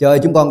Trời,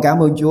 chúng con cảm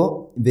ơn Chúa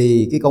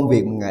vì cái công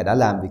việc mà Ngài đã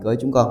làm vì với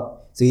chúng con.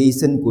 Sự hy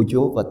sinh của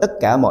Chúa và tất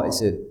cả mọi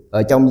sự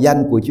ở trong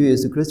danh của Chúa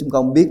Giêsu Christ, chúng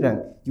con biết rằng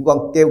chúng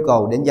con kêu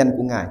cầu đến danh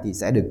của Ngài thì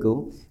sẽ được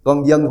cứu.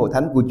 Con dâng hội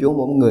thánh của Chúa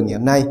mỗi người ngày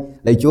hôm nay,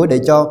 lạy Chúa để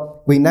cho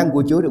quyền năng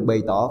của Chúa được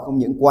bày tỏ không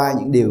những qua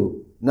những điều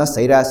nó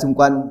xảy ra xung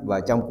quanh và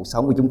trong cuộc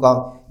sống của chúng con,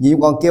 nhưng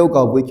chúng con kêu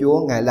cầu với Chúa,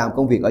 Ngài làm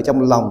công việc ở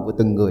trong lòng của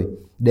từng người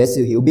để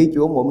sự hiểu biết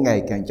Chúa mỗi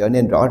ngày càng trở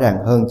nên rõ ràng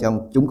hơn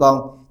trong chúng con,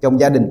 trong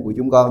gia đình của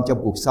chúng con, trong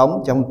cuộc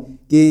sống, trong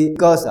cái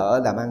cơ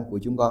sở làm ăn của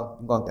chúng con.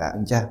 Chúng con tạ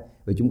ơn Cha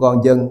và chúng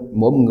con dâng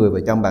mỗi một người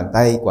vào trong bàn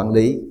tay quản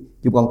lý.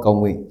 Chúng con cầu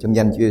nguyện trong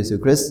danh Chúa Giêsu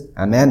Christ.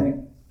 Amen.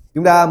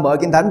 Chúng ta mở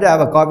Kinh Thánh ra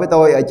và coi với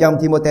tôi ở trong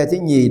Ti-mô-thê thứ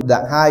nhì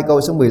đoạn 2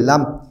 câu số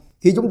 15.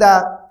 Khi chúng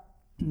ta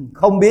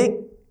không biết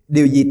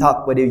điều gì thật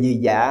và điều gì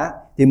giả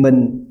thì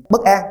mình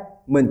bất an,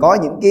 mình có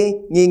những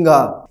cái nghi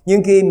ngờ.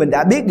 Nhưng khi mình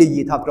đã biết điều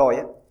gì thật rồi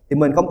thì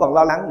mình không còn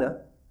lo lắng nữa,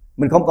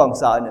 mình không còn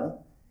sợ nữa.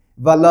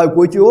 Và lời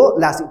của Chúa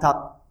là sự thật.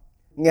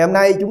 Ngày hôm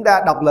nay chúng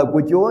ta đọc lời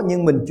của Chúa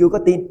nhưng mình chưa có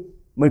tin.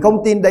 Mình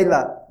không tin đây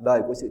là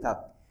lời của sự thật.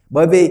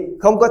 Bởi vì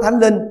không có Thánh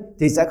Linh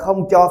thì sẽ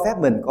không cho phép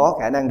mình có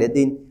khả năng để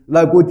tin.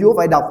 Lời của Chúa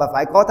phải đọc và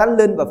phải có Thánh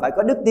Linh và phải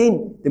có đức tin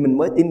thì mình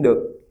mới tin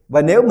được.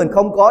 Và nếu mình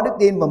không có đức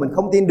tin mà mình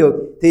không tin được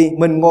thì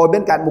mình ngồi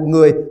bên cạnh một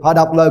người, họ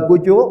đọc lời của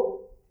Chúa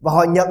và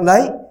họ nhận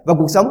lấy và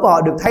cuộc sống của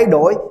họ được thay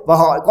đổi và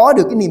họ có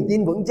được cái niềm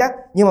tin vững chắc.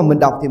 Nhưng mà mình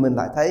đọc thì mình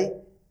lại thấy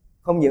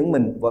không những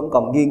mình vẫn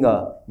còn nghi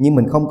ngờ, nhưng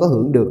mình không có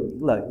hưởng được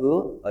những lời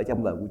hứa ở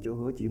trong lời của Chúa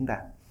hứa cho chúng ta.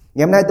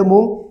 Ngày hôm nay tôi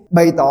muốn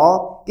bày tỏ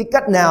cái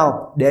cách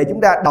nào để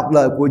chúng ta đọc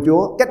lời của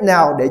Chúa, cách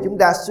nào để chúng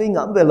ta suy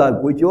ngẫm về lời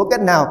của Chúa,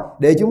 cách nào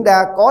để chúng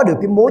ta có được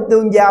cái mối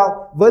tương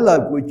giao với lời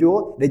của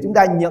Chúa, để chúng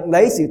ta nhận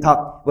lấy sự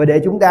thật và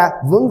để chúng ta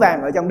vững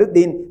vàng ở trong đức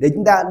tin, để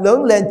chúng ta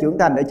lớn lên trưởng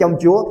thành ở trong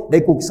Chúa, để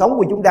cuộc sống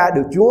của chúng ta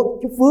được Chúa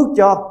chúc phước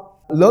cho,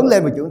 lớn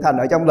lên và trưởng thành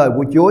ở trong lời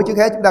của Chúa. Trước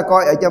hết chúng ta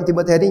coi ở trong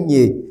Ti-mô-thê thứ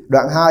nhì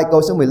đoạn 2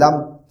 câu số 15.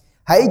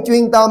 Hãy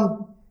chuyên tâm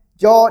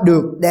cho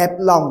được đẹp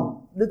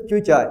lòng Đức Chúa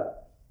Trời,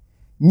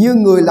 như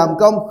người làm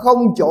công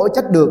không chỗ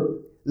trách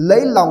được,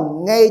 lấy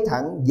lòng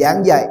ngay-thẳng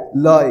giảng dạy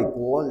lời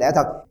của lẽ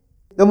thật.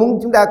 Tôi muốn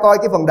chúng ta coi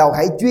cái phần đầu,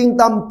 hãy chuyên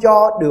tâm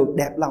cho được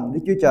đẹp lòng Đức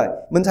Chúa Trời.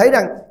 Mình thấy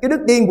rằng cái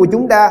đức tin của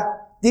chúng ta,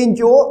 tin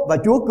Chúa và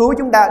Chúa cứu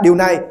chúng ta, điều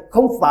này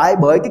không phải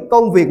bởi cái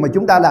công việc mà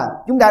chúng ta làm.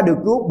 Chúng ta được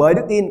cứu bởi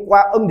đức tin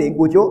qua ân điển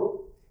của Chúa.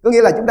 Có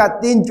nghĩa là chúng ta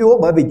tin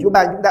Chúa bởi vì Chúa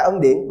ban chúng ta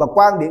ân điển, và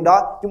qua ân điển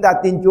đó chúng ta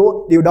tin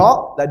Chúa. Điều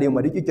đó là điều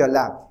mà Đức Chúa Trời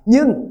làm.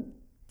 Nhưng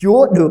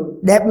Chúa được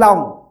đẹp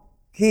lòng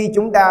khi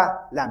chúng ta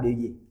làm điều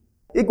gì?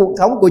 Cái cuộc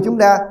sống của chúng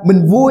ta,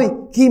 mình vui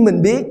khi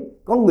mình biết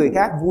có người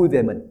khác vui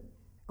về mình.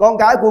 Con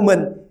cái của mình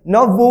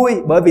nó vui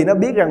bởi vì nó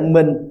biết rằng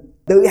mình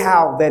tự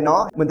hào về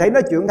nó. Mình thấy nó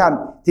trưởng thành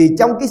thì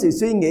trong cái sự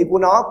suy nghĩ của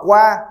nó,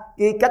 qua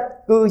cái cách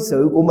cư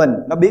xử của mình,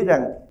 nó biết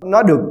rằng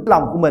nó được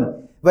lòng của mình.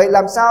 Vậy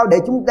làm sao để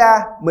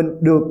mình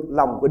được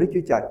lòng của Đức Chúa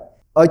Trời?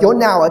 Ở chỗ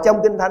nào ở trong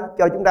Kinh Thánh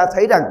cho chúng ta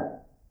thấy rằng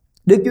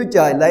Đức Chúa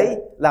Trời lấy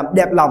làm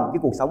đẹp lòng cái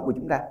cuộc sống của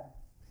chúng ta?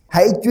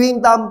 Hãy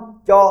chuyên tâm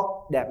cho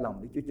đẹp lòng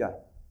Đức Chúa Trời.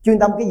 Chuyên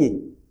tâm cái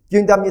gì?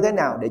 Chuyên tâm như thế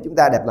nào để chúng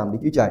ta đẹp lòng Đức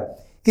Chúa Trời?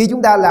 Khi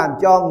chúng ta làm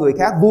cho người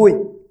khác vui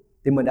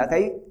thì mình đã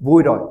thấy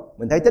vui rồi,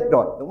 mình thấy thích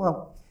rồi, đúng không?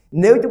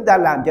 Nếu chúng ta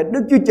làm cho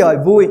Đức Chúa Trời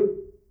vui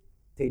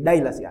thì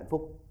đây là sự hạnh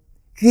phúc.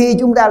 Khi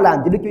chúng ta làm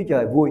cho Đức Chúa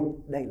Trời vui,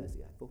 đây là sự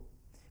hạnh phúc.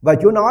 Và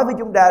Chúa nói với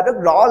chúng ta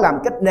rất rõ làm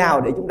cách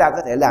nào để chúng ta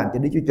có thể làm cho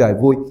Đức Chúa Trời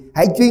vui.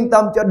 Hãy chuyên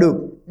tâm cho được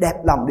đẹp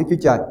lòng Đức Chúa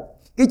Trời.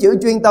 Cái chữ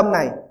chuyên tâm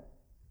này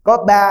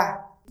có 3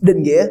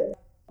 định nghĩa.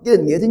 Cái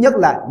định nghĩa thứ nhất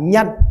là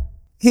nhanh.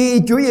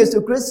 Khi Chúa Giêsu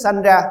Christ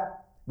sanh ra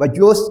và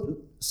Chúa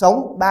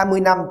sống 30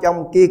 năm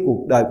trong cái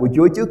cuộc đời của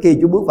Chúa trước khi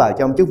Chúa bước vào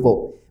trong chức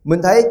vụ,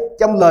 mình thấy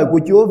trong lời của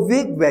Chúa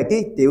viết về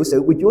cái tiểu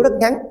sử của Chúa rất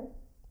ngắn.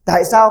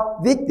 Tại sao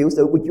viết tiểu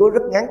sử của Chúa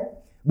rất ngắn?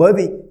 Bởi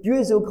vì Chúa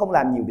Giêsu không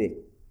làm nhiều việc.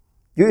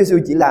 Chúa Giêsu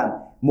chỉ làm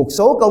một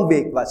số công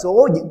việc, và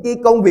số những cái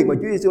công việc mà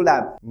Chúa Giêsu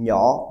làm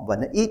nhỏ và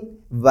nó ít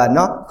và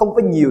nó không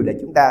có nhiều để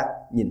chúng ta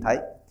nhìn thấy.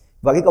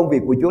 Và cái công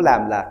việc của Chúa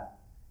làm là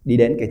đi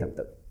đến cây thập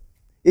tự.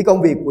 Cái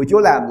công việc của Chúa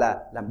làm là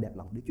làm đẹp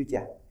lòng Đức Chúa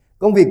Cha.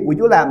 Công việc của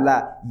Chúa làm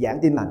là giảng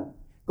tin lành.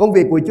 Công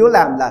việc của Chúa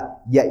làm là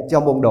dạy cho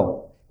môn đồ.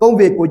 Công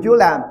việc của Chúa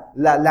làm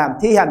là làm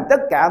thi hành tất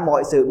cả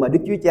mọi sự mà Đức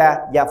Chúa Cha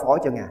giao phó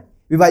cho Ngài.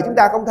 Vì vậy chúng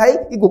ta không thấy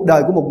cái cuộc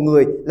đời của một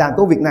người làm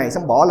công việc này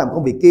xong bỏ làm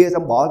công việc kia,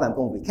 xong bỏ làm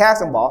công việc khác,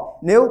 xong bỏ.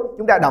 Nếu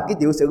chúng ta đọc cái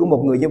tiểu sử của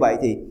một người như vậy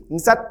thì những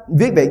sách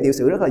viết về tiểu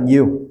sử rất là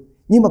nhiều.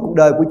 Nhưng mà cuộc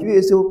đời của Chúa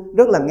Giêsu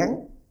rất là ngắn.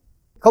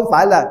 Không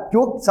phải là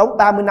Chúa sống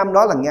 30 năm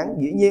đó là ngắn.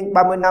 Dĩ nhiên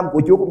 30 năm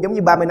của Chúa cũng giống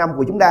như 30 năm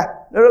của chúng ta.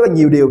 Nó rất là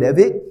nhiều điều để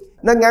viết.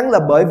 Nó ngắn là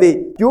bởi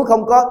vì Chúa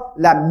không có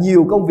làm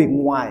nhiều công việc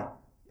ngoài,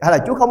 hay là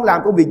Chúa không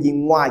làm công việc gì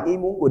ngoài cái ý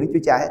muốn của Đức Chúa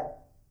Cha hết.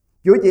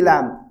 Chúa chỉ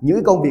làm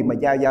những công việc mà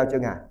giao cho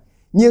Ngài.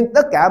 Nhưng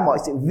tất cả mọi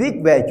sự viết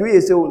về Chúa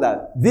Giêsu là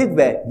viết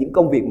về những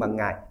công việc mà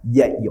Ngài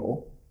dạy dỗ.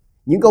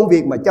 Những công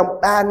việc mà trong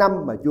 3 năm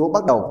mà Chúa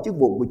bắt đầu chức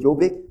vụ của Chúa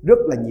viết rất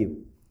là nhiều.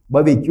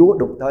 Bởi vì Chúa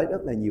đụng tới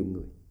rất là nhiều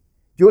người.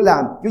 Chúa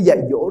dạy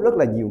dỗ rất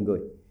là nhiều người.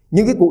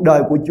 Nhưng cái cuộc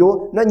đời của Chúa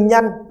nó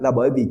nhanh là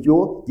bởi vì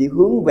Chúa chỉ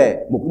hướng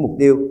về một cái mục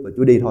tiêu và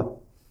Chúa đi thôi.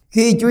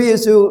 Khi Chúa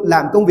Giêsu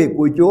làm công việc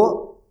của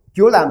Chúa,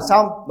 Chúa làm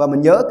xong và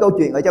mình nhớ câu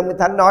chuyện ở trong Kinh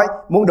Thánh nói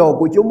môn đồ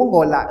của Chúa muốn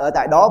ngồi lại ở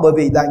tại đó bởi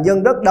vì đoàn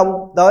dân rất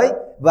đông tới,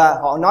 và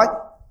họ nói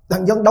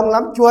đoàn dân đông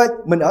lắm Chúa ơi,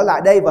 mình ở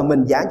lại đây và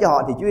mình giảng cho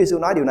họ. Thì Chúa Giêsu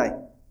nói điều này: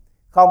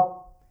 không,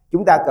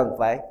 chúng ta cần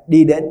phải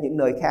đi đến những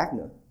nơi khác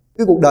nữa.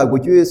 Cái cuộc đời của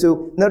Chúa Giêsu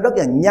nó rất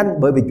là nhanh,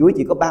 bởi vì Chúa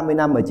chỉ có 30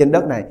 năm ở trên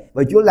đất này,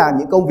 và Chúa làm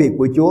những công việc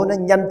của Chúa nó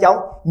nhanh chóng,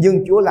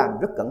 nhưng Chúa làm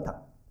rất cẩn thận.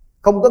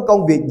 Không có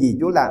công việc gì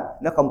Chúa làm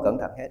nó không cẩn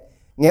thận hết.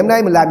 Ngày hôm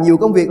nay mình làm nhiều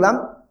công việc lắm,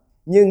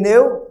 nhưng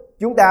nếu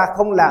chúng ta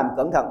không làm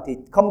cẩn thận thì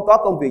không có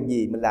công việc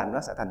gì mình làm nó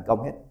sẽ thành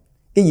công hết.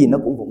 Cái gì nó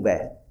cũng vụng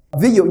về.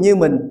 Ví dụ như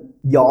mình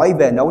giỏi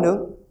về nấu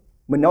nướng,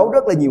 mình nấu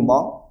rất là nhiều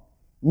món,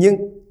 nhưng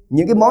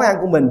những cái món ăn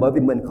của mình bởi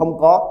vì mình không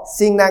có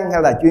siêng năng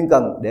hay là chuyên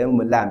cần để mà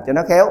mình làm cho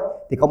nó khéo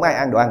thì không ai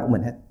ăn đồ ăn của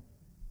mình hết.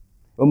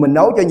 Và mình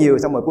nấu cho nhiều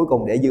xong rồi cuối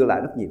cùng để dư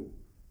lại rất nhiều.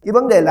 Cái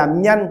vấn đề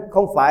làm nhanh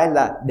không phải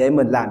là để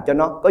mình làm cho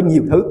nó có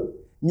nhiều thứ,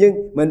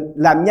 nhưng mình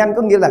làm nhanh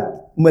có nghĩa là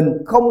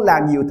mình không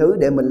làm nhiều thứ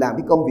để mình làm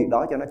cái công việc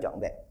đó cho nó trọn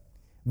vẹn.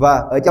 Và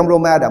ở trong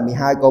Roma đoạn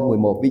 12 câu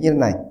 11 viết như thế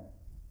này: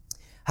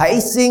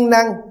 hãy siêng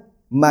năng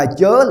mà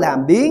chớ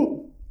làm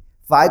biếng,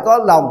 phải có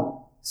lòng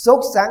sốt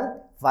sắng,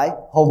 phải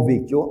hầu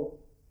việc Chúa.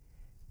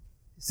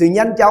 Sự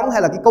nhanh chóng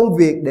hay là cái công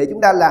việc để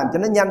chúng ta làm cho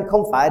nó nhanh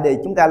không phải để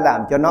chúng ta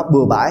làm cho nó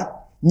bừa bãi,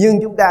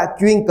 nhưng chúng ta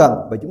chuyên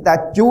cần và chúng ta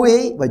chú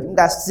ý và chúng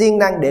ta siêng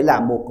năng để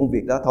làm một công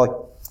việc đó thôi.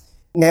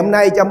 Ngày hôm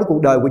nay trong cái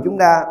cuộc đời của chúng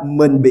ta,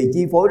 mình bị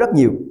chi phối rất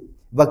nhiều.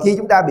 Và khi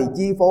chúng ta bị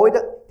chi phối đó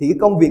thì cái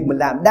công việc mình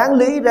làm đáng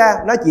lý ra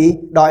nó chỉ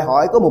đòi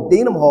hỏi có 1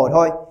 tiếng đồng hồ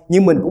thôi,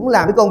 nhưng mình cũng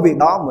làm cái công việc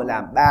đó mà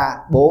làm 3,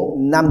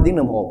 4, 5 tiếng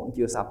đồng hồ vẫn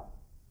chưa xong.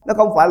 Nó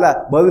không phải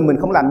là bởi vì mình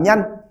không làm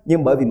nhanh,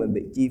 nhưng bởi vì mình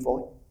bị chi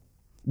phối.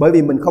 Bởi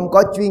vì mình không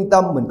có chuyên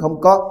tâm, mình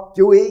không có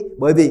chú ý.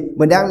 Bởi vì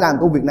mình đang làm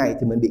công việc này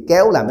thì mình bị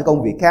kéo làm cái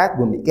công việc khác,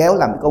 mình bị kéo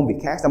làm cái công việc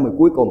khác, xong rồi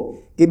cuối cùng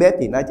cái bếp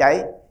thì nó cháy,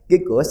 cái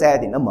cửa xe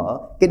thì nó mở,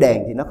 cái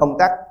đèn thì nó không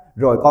tắt,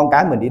 rồi con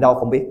cái mình đi đâu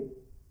không biết.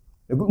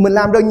 Mình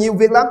làm được nhiều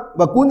việc lắm,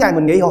 và cuối ngày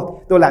mình nghĩ thôi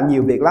tôi làm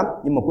nhiều việc lắm,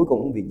 nhưng mà cuối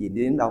cùng không việc gì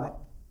đi đến đâu hết.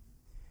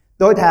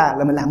 Tôi thà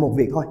là mình làm một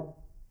việc thôi,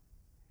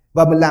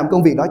 và mình làm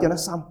công việc đó cho nó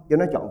xong, cho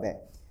nó trọn vẹn.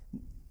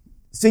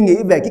 Suy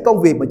nghĩ về cái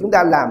công việc mà chúng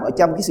ta làm ở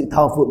trong cái sự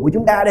thờ phượng của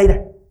chúng ta đây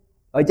này,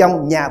 ở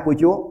trong nhà của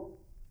Chúa.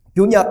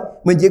 Chủ nhật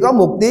mình chỉ có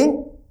 1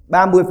 tiếng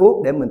 30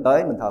 phút để mình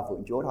tới mình thờ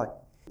phượng Chúa thôi.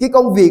 Cái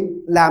công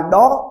việc làm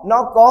đó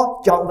nó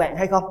có trọn vẹn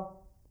hay không?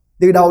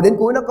 Từ đầu đến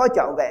cuối nó có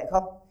trọn vẹn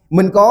không?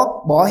 Mình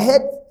có bỏ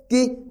hết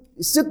cái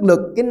sức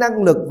lực, cái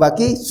năng lực và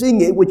cái suy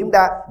nghĩ của chúng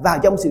ta vào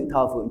trong sự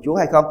thờ phượng Chúa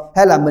hay không?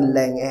 Hay là mình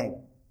lèn àng?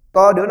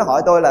 Có đứa nó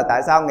hỏi tôi là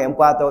tại sao ngày hôm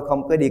qua tôi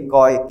không có đi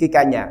coi cái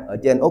ca nhạc ở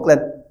trên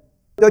Auckland.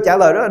 Tôi trả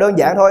lời rất là đơn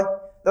giản thôi: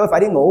 tôi phải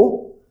đi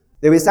ngủ.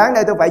 Tại vì sáng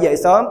nay tôi phải dậy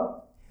sớm,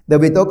 tại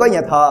vì tôi có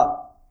nhà thờ,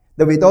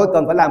 tại vì tôi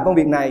cần phải làm công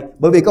việc này,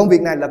 bởi vì công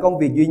việc này là công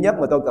việc duy nhất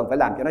mà tôi cần phải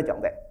làm cho nó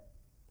trọn vẹn.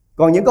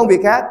 Còn những công việc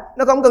khác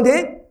nó không cần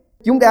thiết.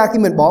 Chúng ta khi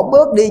mình bỏ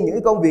bớt đi những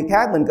cái công việc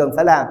khác mình cần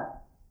phải làm,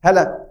 hay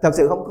là thật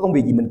sự không có công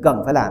việc gì mình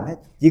cần phải làm hết,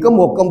 chỉ có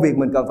một công việc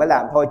mình cần phải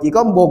làm thôi, chỉ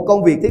có một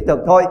công việc thiết thực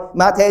thôi.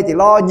 Ma-thê thì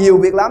lo nhiều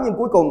việc lắm, nhưng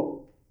cuối cùng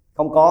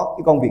không có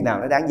cái công việc nào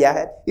nó đáng giá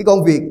hết. Cái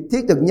công việc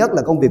thiết thực nhất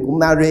là công việc của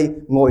Mary,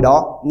 ngồi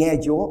đó nghe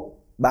Chúa.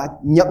 Bà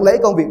nhận lấy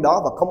công việc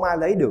đó và không ai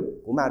lấy được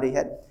của Mary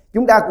hết.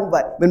 Chúng ta cũng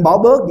vậy, mình bỏ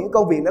bớt những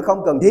công việc nó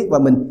không cần thiết và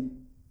mình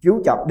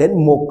chú trọng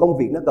đến một công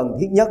việc nó cần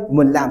thiết nhất,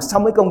 mình làm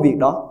xong cái công việc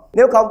đó.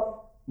 Nếu không,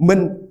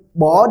 mình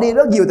bỏ đi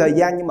rất nhiều thời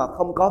gian nhưng mà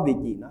không có việc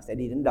gì nó sẽ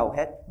đi đến đâu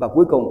hết, và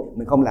cuối cùng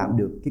mình không làm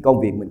được cái công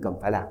việc mình cần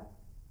phải làm.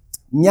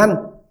 Nhanh,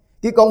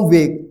 cái công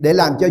việc để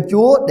làm cho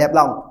Chúa đẹp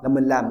lòng là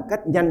mình làm một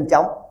cách nhanh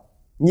chóng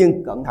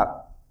nhưng cẩn thận.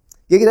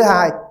 Cái thứ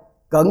hai,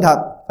 cẩn thận.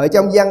 Ở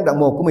trong Giăng đoạn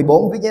 1 câu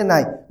 14 viết như thế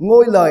này: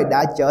 ngôi lời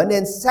đã trở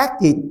nên xác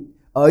thịt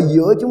ở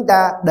giữa chúng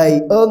ta,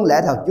 đầy ơn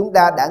lẽ thật. Chúng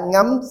ta đã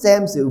ngắm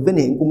xem sự vinh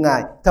hiển của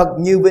Ngài, thật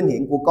như vinh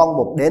hiển của con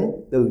một đến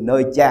từ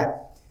nơi Cha.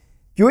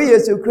 Chúa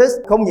Giêsu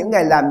Christ không những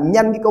Ngài làm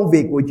nhanh cái công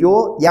việc của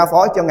Chúa giao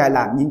phó cho Ngài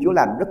làm, nhưng Chúa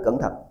làm rất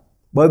cẩn thận.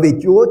 Bởi vì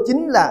Chúa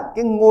chính là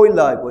cái ngôi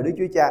lời của Đức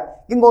Chúa Cha.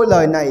 Cái ngôi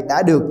lời này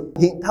đã được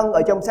hiện thân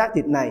ở trong xác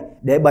thịt này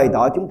để bày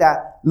tỏ chúng ta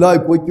lời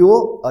của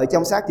Chúa ở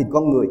trong xác thịt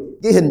con người,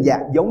 cái hình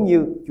dạng giống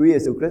như Chúa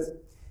Giêsu Christ.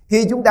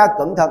 Khi chúng ta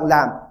cẩn thận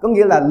làm, có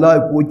nghĩa là lời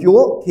của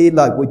Chúa, khi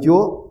lời của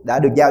Chúa đã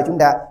được giao chúng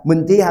ta,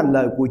 mình thi hành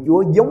lời của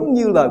Chúa giống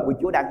như lời của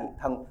Chúa đang hiện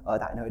thân ở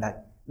tại nơi đây.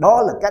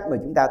 Đó là cách mà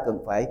chúng ta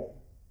cần phải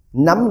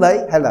nắm lấy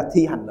hay là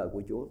thi hành lời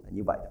của Chúa là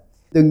như vậy.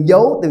 Từng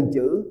dấu, từng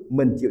chữ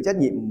mình chịu trách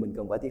nhiệm, mình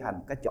cần phải thi hành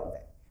một cách trọn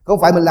vẹn. Không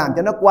phải mình làm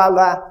cho nó qua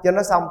loa, cho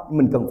nó xong,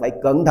 mình cần phải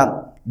cẩn thận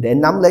để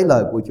nắm lấy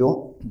lời của Chúa.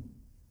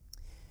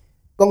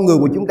 Con người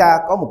của chúng ta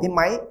có một cái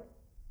máy.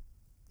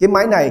 Cái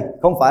máy này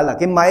không phải là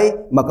cái máy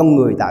mà con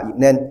người tạo dựng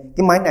nên.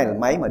 Cái máy này là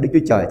máy mà Đức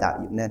Chúa Trời tạo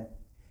dựng nên.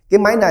 Cái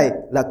máy này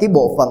là cái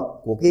bộ phận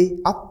của cái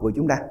óc của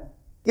chúng ta.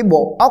 Cái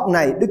bộ óc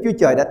này Đức Chúa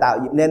Trời đã tạo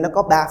dựng nên nó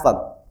có 3 phần.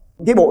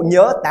 Cái bộ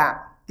nhớ tạm,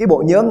 cái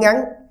bộ nhớ ngắn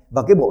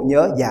và cái bộ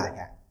nhớ dài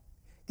hạn.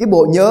 Cái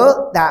bộ nhớ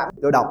tạm,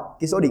 tôi đọc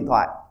cái số điện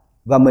thoại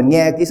và mình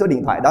nghe cái số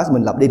điện thoại đó,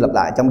 mình lặp đi lặp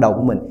lại trong đầu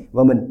của mình,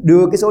 và mình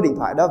đưa cái số điện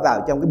thoại đó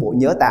vào trong cái bộ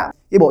nhớ tạm.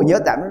 Cái bộ nhớ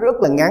tạm nó rất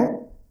là ngắn.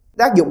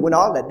 Tác dụng của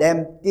nó là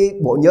đem cái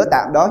bộ nhớ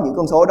tạm đó, những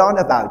con số đó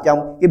nó vào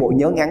trong cái bộ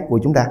nhớ ngắn của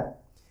chúng ta.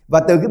 Và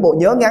từ cái bộ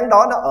nhớ ngắn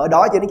đó nó ở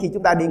đó cho đến khi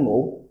chúng ta đi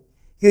ngủ.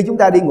 Khi chúng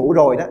ta đi ngủ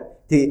rồi đó,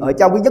 thì ở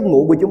trong cái giấc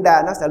ngủ của chúng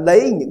ta, nó sẽ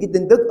lấy những cái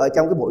tin tức ở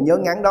trong cái bộ nhớ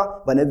ngắn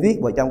đó và nó viết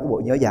vào trong cái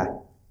bộ nhớ dài.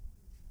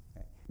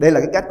 Đây là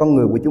cái cách con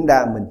người của chúng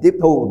ta mình tiếp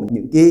thu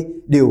những cái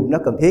điều nó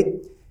cần thiết.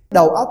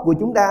 Đầu óc của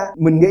chúng ta,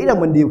 mình nghĩ là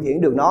mình điều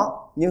khiển được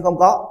nó, nhưng không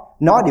có,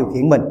 nó điều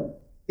khiển mình.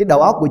 Cái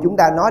đầu óc của chúng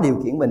ta nó điều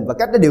khiển mình, và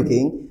cách nó điều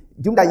khiển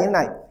chúng ta như thế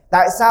này.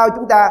 Tại sao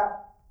chúng ta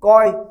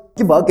coi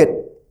cái vở kịch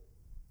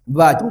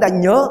và chúng ta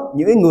nhớ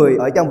những người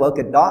ở trong vở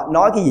kịch đó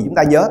nói cái gì chúng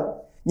ta nhớ,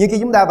 nhưng khi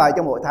chúng ta vào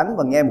trong hội thánh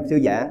và nghe một sư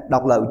giảng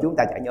đọc lời của chúng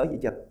ta chả nhớ gì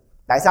chưa?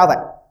 Tại sao vậy?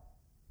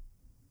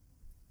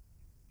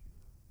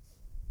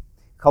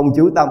 Không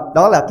chú tâm.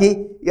 Đó là cái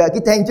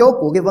then chốt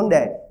của cái vấn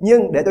đề.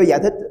 Nhưng để tôi giải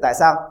thích tại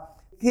sao.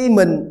 Khi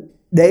mình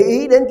để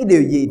ý đến cái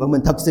điều gì và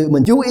mình thật sự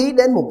mình chú ý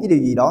đến một cái điều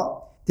gì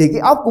đó, thì cái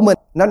óc của mình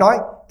nó nói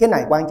cái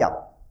này quan trọng,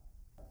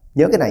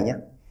 nhớ cái này nhé.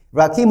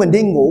 Và khi mình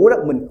đi ngủ đó,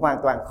 mình hoàn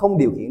toàn không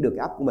điều khiển được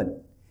cái óc của mình.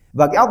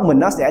 Và cái óc mình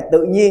nó sẽ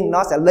tự nhiên,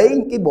 nó sẽ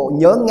lấy cái bộ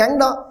nhớ ngắn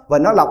đó và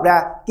nó lọc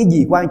ra cái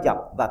gì quan trọng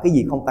và cái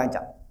gì không quan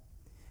trọng.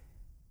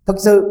 Thật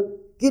sự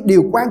cái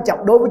điều quan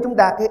trọng đối với chúng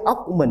ta, cái óc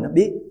của mình nó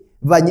biết.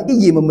 Và những cái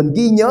gì mà mình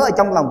ghi nhớ ở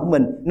trong lòng của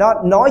mình, nó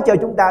nói cho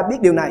chúng ta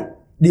biết điều này.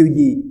 Điều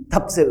gì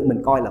thật sự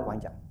mình coi là quan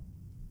trọng,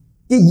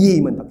 cái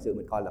gì mình thật sự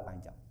mình coi là quan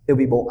trọng. Tại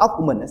vì bộ óc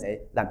của mình nó sẽ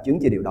làm chứng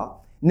cho điều đó.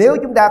 Nếu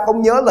chúng ta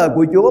không nhớ lời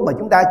của Chúa mà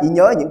chúng ta chỉ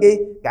nhớ những cái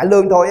cải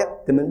lương thôi á,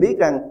 thì mình biết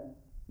rằng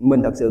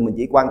mình thật sự mình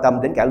chỉ quan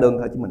tâm đến cải lương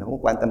thôi, chứ mình không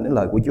quan tâm đến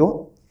lời của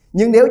Chúa.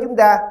 Nhưng nếu chúng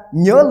ta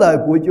nhớ lời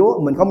của Chúa,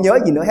 mình không nhớ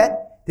gì nữa hết,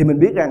 thì mình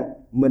biết rằng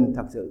mình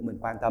thật sự mình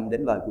quan tâm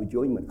đến lời của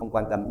Chúa, nhưng mình không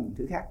quan tâm đến những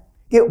thứ khác.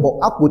 Cái bộ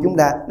óc của chúng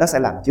ta nó sẽ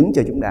làm chứng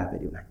cho chúng ta về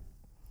điều này.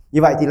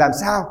 Như vậy thì làm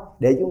sao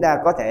để chúng ta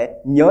có thể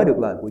nhớ được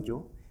lời của Chúa?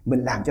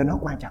 Mình làm cho nó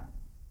quan trọng.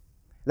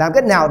 Làm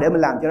cách nào để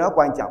mình làm cho nó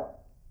quan trọng?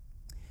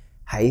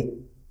 Hãy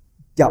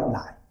chậm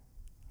lại.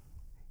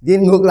 Vì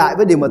ngược lại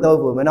với điều mà tôi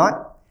vừa mới nói,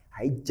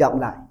 hãy chậm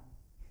lại.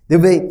 Tại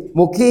vì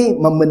một khi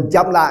mà mình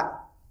chậm lại,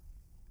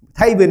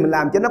 thay vì mình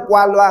làm cho nó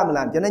qua loa, mình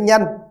làm cho nó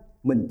nhanh,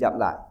 mình chậm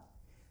lại.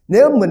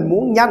 Nếu mình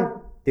muốn nhanh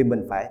thì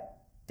mình phải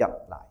chậm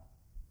lại.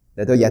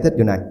 Để tôi giải thích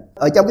điều này.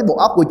 Ở trong cái bộ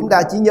óc của chúng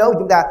ta, trí nhớ của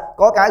chúng ta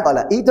có cái gọi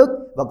là ý thức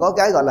và có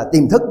cái gọi là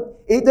tiềm thức.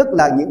 Ý thức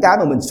là những cái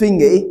mà mình suy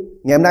nghĩ.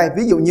 Ngày hôm nay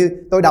ví dụ như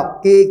tôi đọc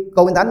cái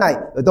câu Kinh Thánh này,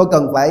 rồi tôi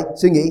cần phải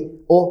suy nghĩ,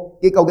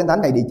 cái câu Kinh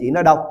Thánh này địa chỉ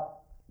nó đâu?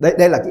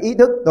 Đây là cái ý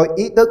thức. Tôi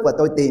ý thức và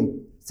tôi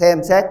tìm,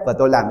 xem xét và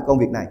tôi làm cái công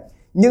việc này.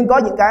 Nhưng có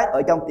những cái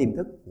ở trong tiềm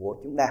thức của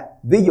chúng ta.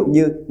 Ví dụ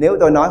như nếu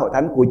tôi nói hội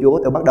thánh của Chúa,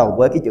 tôi bắt đầu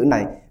với cái chữ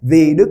này: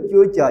 vì Đức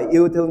Chúa Trời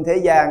yêu thương thế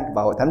gian,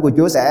 và hội thánh của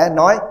Chúa sẽ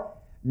nói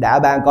đã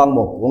ban con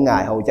một của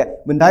Ngài hầu cha.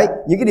 Mình thấy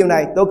những cái điều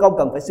này tôi không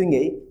cần phải suy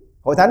nghĩ.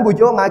 Hội thánh của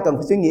Chúa không ai cần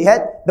phải suy nghĩ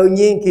hết. Tự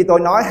nhiên khi tôi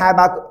nói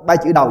 2-3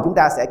 chữ đầu, chúng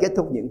ta sẽ kết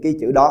thúc những cái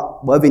chữ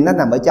đó, bởi vì nó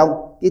nằm ở trong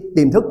cái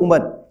tiềm thức của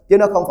mình, chứ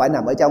nó không phải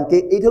nằm ở trong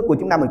cái ý thức của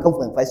chúng ta. Mình không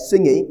cần phải suy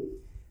nghĩ.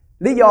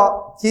 Lý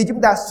do khi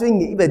chúng ta suy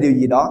nghĩ về điều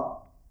gì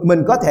đó,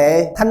 mình có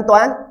thể thanh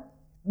toán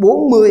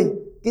 40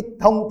 cái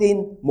thông tin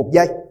một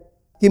giây.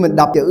 Khi mình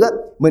đọc chữ á,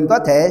 mình có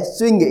thể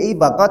suy nghĩ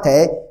và có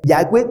thể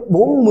giải quyết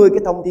 40 cái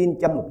thông tin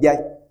trong một giây.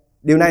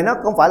 Điều này nó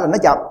không phải là nó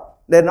chậm,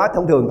 nên nói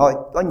thông thường thôi.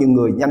 Có nhiều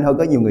người nhanh hơn,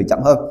 có nhiều người chậm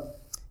hơn.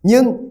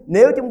 Nhưng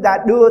nếu chúng ta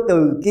đưa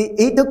từ cái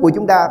ý thức của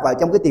chúng ta vào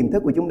trong cái tiềm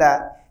thức của chúng ta,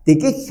 thì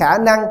cái khả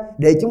năng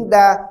để chúng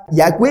ta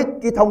giải quyết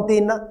cái thông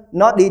tin đó,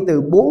 nó đi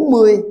từ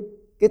 40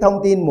 cái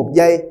thông tin một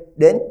giây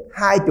đến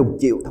 20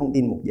 triệu thông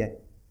tin một giây.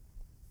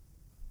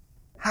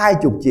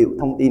 20 triệu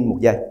thông tin một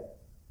giây.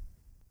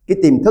 Cái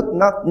tiềm thức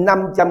nó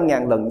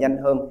 500.000 lần nhanh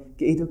hơn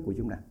cái ý thức của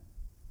chúng ta.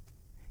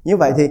 Như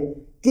vậy thì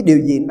cái điều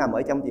gì nằm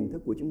ở trong tiềm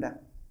thức của chúng ta?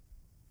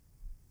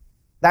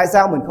 Tại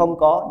sao mình không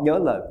có nhớ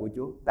lời của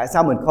Chúa? Tại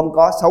sao mình không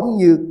có sống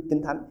như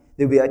Kinh Thánh?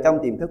 Thì vì ở trong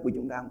tiềm thức của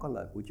chúng ta không có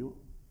lời của Chúa.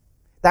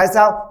 Tại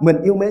sao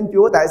mình yêu mến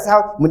Chúa? Tại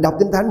sao mình đọc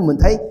Kinh Thánh mình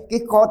thấy cái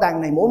kho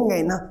tàng này mỗi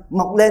ngày nó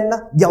mọc lên, nó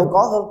giàu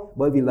có hơn?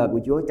 Bởi vì lời của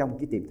Chúa trong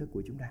cái tiềm thức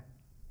của chúng ta.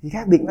 Thì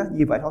khác biệt nó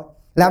gì vậy thôi.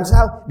 Làm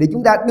sao để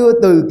chúng ta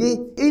đưa từ cái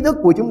ý thức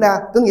của chúng ta,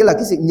 có nghĩa là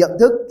cái sự nhận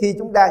thức khi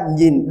chúng ta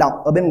nhìn đọc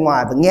ở bên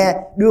ngoài và nghe,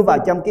 đưa vào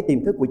trong cái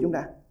tiềm thức của chúng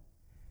ta?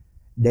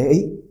 Để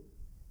ý,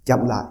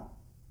 chậm lại,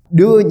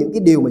 đưa những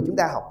cái điều mà chúng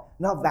ta học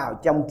nó vào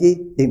trong cái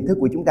tiềm thức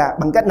của chúng ta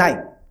bằng cách này: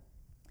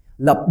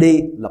 lặp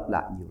đi lặp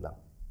lại nhiều lần.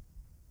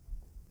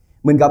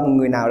 Mình gặp một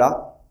người nào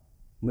đó,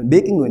 mình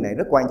biết cái người này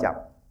rất quan trọng,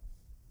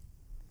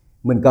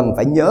 mình cần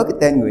phải nhớ cái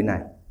tên người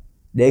này,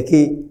 để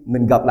khi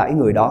mình gặp lại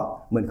người đó,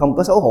 mình không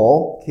có xấu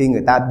hổ khi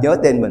người ta nhớ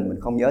tên mình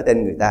không nhớ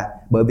tên người ta,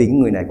 bởi vì cái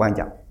người này quan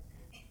trọng.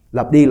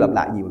 Lặp đi lặp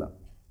lại nhiều lần.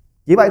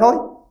 Chỉ vậy thôi,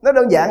 nó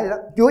đơn giản vậy đó.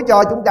 Chúa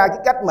cho chúng ta cái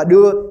cách mà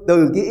đưa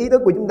từ cái ý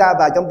thức của chúng ta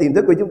vào trong tiềm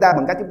thức của chúng ta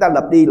bằng cách chúng ta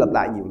lặp đi lặp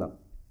lại nhiều lần.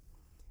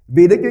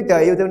 Vì Đức Chúa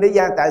Trời yêu thương thế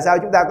gian, tại sao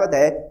chúng ta có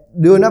thể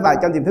đưa nó vào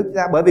trong tiềm thức chúng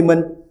ta? Bởi vì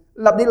mình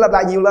lặp đi lặp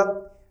lại nhiều lần.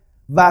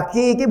 Và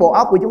khi cái bộ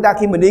óc của chúng ta,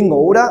 khi mình đi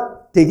ngủ đó,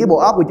 thì cái bộ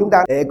óc của chúng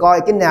ta để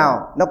coi cái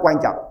nào nó quan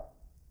trọng.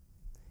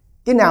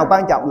 Cái nào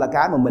quan trọng là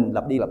cái mà mình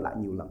lặp đi lặp lại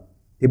nhiều lần.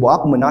 Thì bộ óc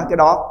của mình nói cái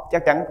đó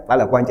chắc chắn phải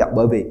là quan trọng,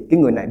 bởi vì cái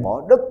người này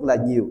bỏ rất là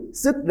nhiều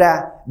sức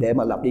ra để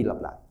mà lặp đi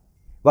lặp lại.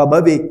 Và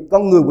bởi vì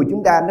con người của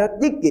chúng ta nó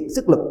tiết kiệm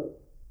sức lực.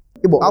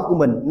 Cái bộ óc của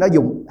mình nó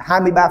dùng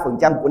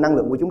 23% của năng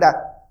lượng của chúng ta.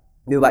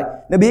 Như vậy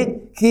nó biết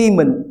khi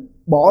mình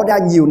bỏ ra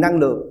nhiều năng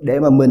lượng để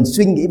mà mình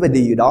suy nghĩ về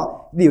điều đó.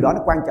 Điều đó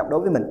nó quan trọng đối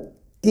với mình.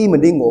 Khi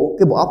mình đi ngủ,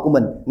 cái bộ óc của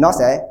mình nó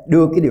sẽ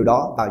đưa cái điều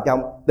đó vào trong,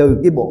 từ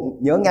cái bộ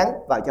nhớ ngắn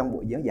vào trong bộ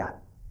nhớ dài.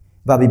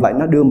 Và vì vậy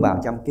nó đưa vào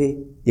trong cái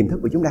tiềm thức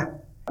của chúng ta.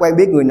 Quen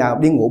biết người nào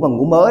đi ngủ bằng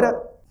ngủ mớ đó,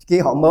 khi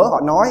họ mớ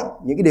họ nói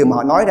những cái điều mà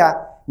họ nói ra,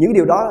 những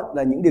điều đó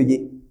là những điều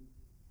gì?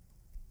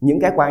 Những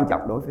cái quan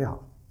trọng đối với họ.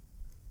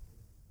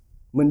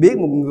 Mình biết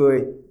một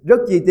người rất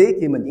chi tiết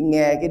khi mình chỉ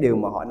nghe cái điều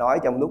mà họ nói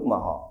trong lúc mà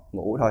họ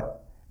ngủ thôi.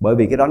 Bởi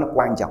vì cái đó nó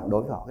quan trọng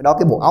đối với họ. Cái đó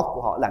cái bộ óc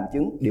của họ làm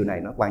chứng điều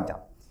này nó quan trọng.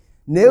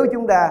 Nếu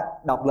chúng ta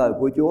đọc lời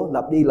của Chúa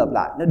lặp đi lặp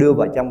lại, nó đưa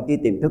vào trong cái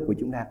tiềm thức của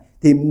chúng ta,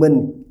 thì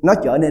nó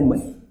trở nên mình.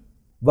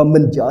 Và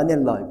mình trở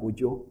nên lời của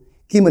Chúa.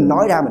 Khi mình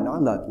nói ra, mình nói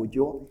lời của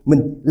Chúa,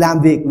 mình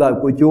làm việc lời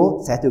của Chúa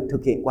sẽ được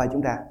thực hiện qua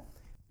chúng ta.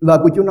 Lời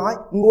của Chúa nói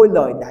ngôi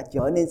lời đã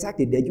trở nên xác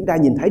thịt. Để chúng ta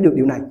nhìn thấy được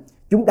điều này,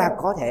 chúng ta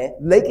có thể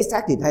lấy cái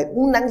xác thịt hay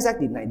uống nắng xác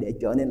thịt này để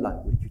trở nên lời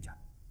của Đức Chúa Trời.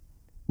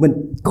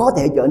 Mình có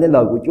thể trở nên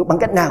lời của Chúa bằng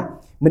cách nào?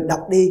 Mình đọc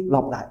đi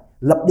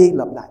lặp đi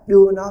lặp lại,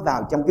 đưa nó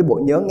vào trong cái bộ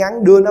nhớ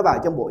ngắn, đưa nó vào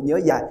trong bộ nhớ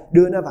dài,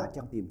 đưa nó vào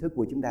trong tiềm thức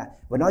của chúng ta,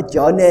 và nó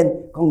trở nên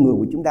con người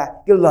của chúng ta.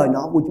 Cái lời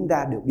nói của chúng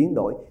ta được biến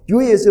đổi. Chúa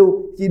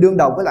Giêsu khi đương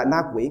đầu với lại ma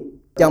quỷ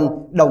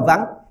trong đồng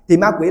vắng, thì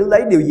ma quỷ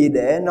lấy điều gì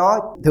để nó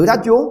thử thách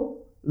Chúa?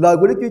 Lời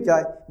của Đức Chúa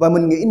Trời. Và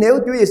mình nghĩ nếu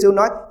Chúa Giêsu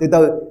nói từ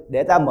từ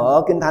để ta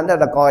mở Kinh Thánh ra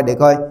coi để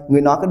coi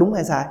người nói có đúng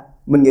hay sai,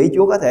 mình nghĩ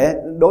Chúa có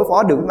thể đối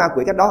phó được với ma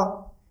quỷ cách đó không?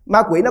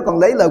 Ma quỷ nó còn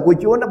lấy lời của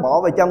Chúa, nó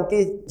bỏ vào trong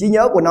cái trí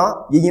nhớ của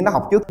nó. Dĩ nhiên nó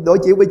học trước đối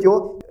chiếu với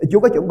Chúa. Chúa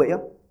có chuẩn bị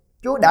không?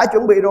 Chúa đã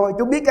chuẩn bị rồi.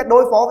 Chúa biết cách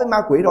đối phó với ma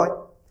quỷ rồi.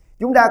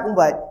 Chúng ta cũng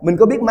vậy. Mình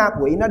có biết ma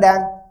quỷ nó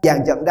đang dàn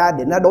trận ra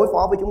để nó đối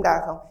phó với chúng ta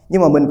không?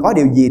 Nhưng mà mình có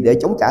điều gì để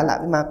chống trả lại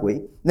với ma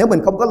quỷ? Nếu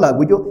mình không có lời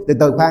của Chúa, từ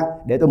từ khoan,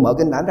 để tôi mở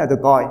Kinh Thánh ra tôi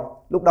coi.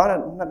 Lúc đó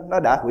nó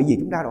đã hủy diệt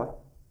chúng ta rồi.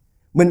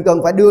 Mình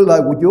cần phải đưa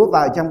lời của Chúa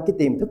vào trong cái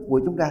tiềm thức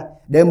của chúng ta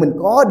để mình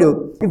có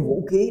được cái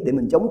vũ khí để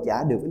mình chống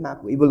trả được với ma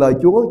quỷ. Và lời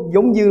Chúa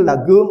giống như là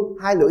gươm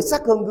hai lưỡi,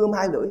 sắc hơn gươm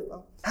hai lưỡi.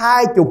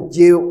 20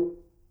 triệu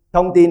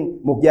thông tin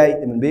một giây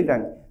thì mình biết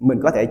rằng mình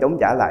có thể chống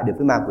trả lại được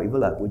với ma quỷ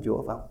với lời của Chúa,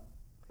 phải không?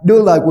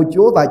 Đưa lời của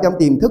Chúa vào trong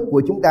tiềm thức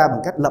của chúng ta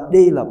bằng cách lặp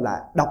đi lặp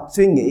lại, đọc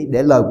suy nghĩ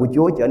để lời của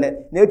Chúa trở nên.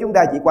 Nếu chúng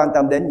ta chỉ quan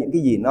tâm đến những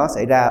cái gì nó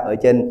xảy ra ở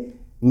trên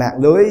mạng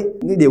lưới,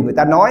 những điều người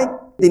ta nói,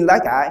 tin lá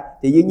cải,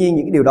 thì dĩ nhiên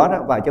những cái điều đó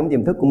nó vào trong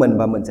tiềm thức của mình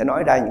và mình sẽ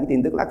nói ra những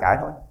tin tức lá cải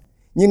thôi.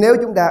 Nhưng nếu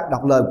chúng ta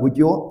đọc lời của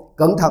Chúa,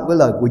 cẩn thận với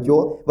lời của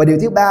Chúa, và điều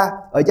thứ ba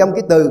ở trong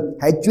cái từ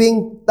hãy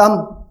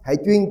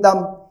chuyên tâm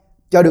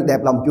cho được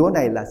đẹp lòng Chúa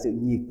này là sự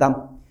nhiệt tâm.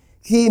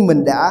 Khi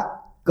mình đã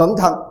cẩn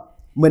thận,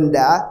 mình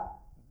đã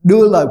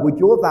đưa lời của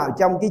Chúa vào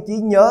trong cái trí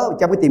nhớ,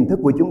 trong cái tiềm thức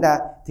của chúng ta,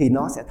 thì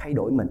nó sẽ thay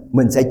đổi mình.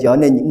 Mình sẽ trở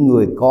nên những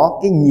người có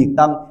cái nhiệt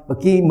tâm. Và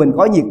khi mình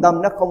có nhiệt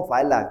tâm, nó không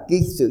phải là cái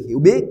sự hiểu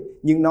biết,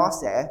 nhưng nó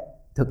sẽ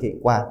thực hiện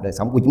qua đời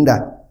sống của chúng ta.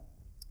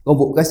 Công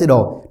vụ các sứ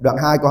đồ đoạn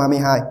 2 câu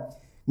 22.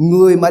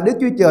 Người mà Đức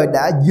Chúa Trời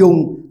đã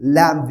dùng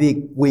làm việc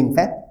quyền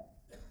phép.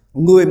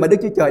 Người mà Đức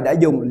Chúa Trời đã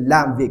dùng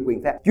làm việc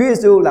quyền phép. Chúa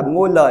Giêsu làm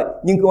ngôi lời,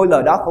 nhưng ngôi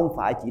lời đó không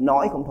phải chỉ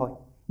nói không thôi,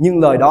 nhưng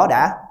lời đó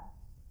đã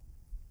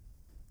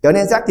trở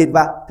nên xác thịt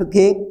và thực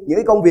hiện những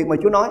cái công việc mà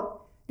Chúa nói.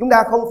 Chúng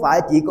ta không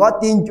phải chỉ có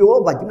tin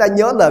Chúa và chúng ta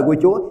nhớ lời của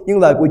Chúa, nhưng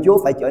lời của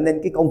Chúa phải trở nên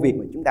cái công việc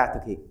mà chúng ta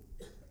thực hiện.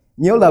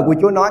 Nhớ lời của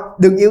Chúa nói,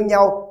 đừng yêu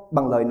nhau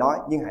bằng lời nói,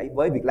 nhưng hãy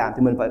với việc làm.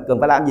 Thì mình cần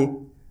phải làm gì?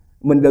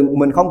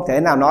 Mình không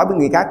thể nào nói với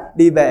người khác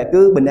đi về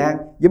cứ bình an.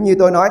 Giống như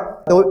tôi nói,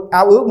 tôi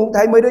ao ước muốn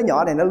thấy mấy đứa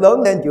nhỏ này nó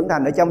lớn lên trưởng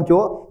thành ở trong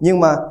Chúa, nhưng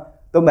mà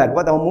tôi mệt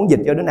quá, tôi không muốn dịch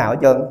cho đứa nào hết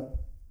trơn.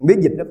 Biết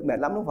dịch nó mệt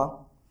lắm đúng không?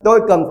 Tôi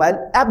cần phải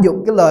áp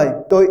dụng cái lời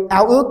tôi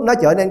ao ước nó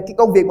trở nên cái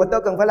công việc mà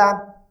tôi cần phải làm.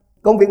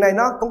 Công việc này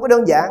nó không có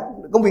đơn giản,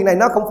 công việc này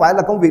nó không phải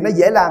là công việc nó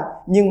dễ làm,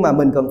 nhưng mà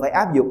mình cần phải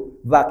áp dụng.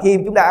 Và khi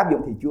chúng ta áp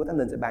dụng thì Chúa Thánh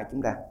Linh sẽ ban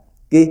chúng ta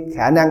cái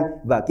khả năng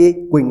và cái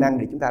quyền năng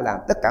để chúng ta làm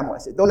tất cả mọi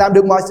sự. Tôi làm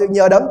được mọi sự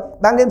nhờ Đấng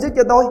ban thêm sức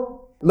cho tôi.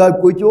 Lời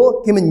của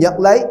Chúa khi mình nhận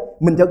lấy,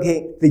 mình thực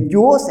hiện, thì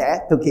Chúa sẽ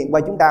thực hiện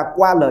qua chúng ta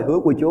qua lời hứa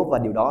của Chúa. Và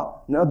điều đó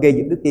nó gây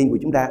dựng đức tin của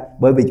chúng ta,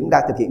 bởi vì chúng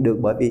ta thực hiện được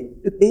bởi vì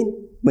đức tin.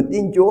 Mình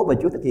tin Chúa và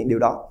Chúa thực hiện điều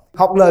đó.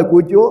 Học lời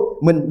của Chúa,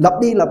 mình lặp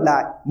đi lặp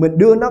lại, mình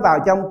đưa nó vào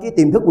trong cái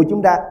tiềm thức của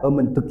chúng ta và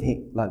mình thực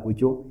hiện lời của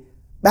Chúa.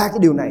 Ba cái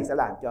điều này sẽ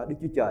làm cho Đức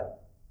Chúa Trời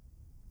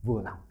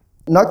vừa lòng.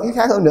 Nói cái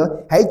khác hơn nữa,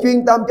 hãy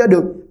chuyên tâm cho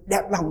được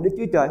đẹp lòng Đức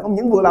Chúa Trời. Không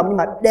những vừa lòng nhưng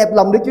mà đẹp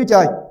lòng Đức Chúa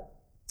Trời.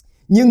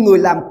 Nhưng người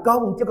làm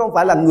công, chứ không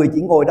phải là người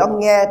chỉ ngồi đó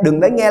nghe,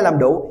 đừng lấy nghe làm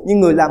đủ. Nhưng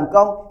người làm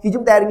công, khi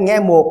chúng ta nghe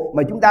một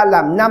mà chúng ta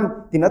làm 5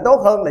 thì nó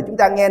tốt hơn là chúng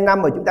ta nghe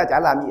 5 mà chúng ta chả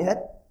làm gì hết.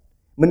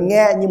 Mình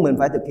nghe nhưng mình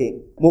phải thực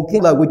hiện. Một khi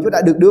lời của Chúa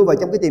đã được đưa vào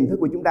trong cái tiềm thức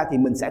của chúng ta thì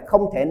mình sẽ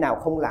không thể nào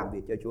không làm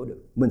việc cho Chúa được.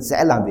 Mình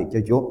sẽ làm việc cho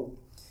Chúa.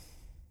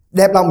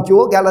 Đẹp lòng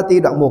Chúa, Galati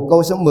đoạn 1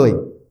 câu số 10.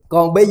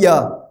 Còn bây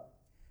giờ,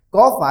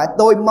 có phải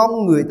tôi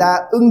mong người ta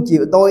ưng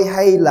chịu tôi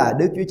hay là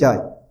Đức Chúa Trời?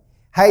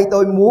 Hay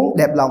tôi muốn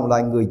đẹp lòng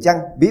loài người chăng?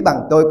 Ví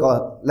bằng tôi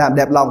còn làm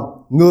đẹp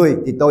lòng người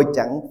thì tôi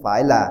chẳng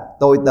phải là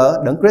tôi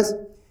tớ Đấng Christ.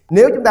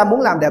 Nếu chúng ta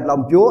muốn làm đẹp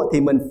lòng Chúa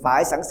thì mình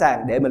phải sẵn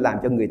sàng để mình làm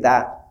cho người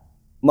ta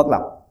mất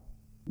lòng.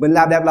 Mình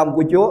làm đẹp lòng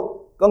của Chúa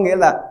có nghĩa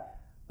là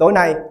tối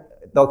nay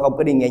tôi không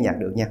có đi nghe nhạc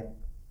được nha.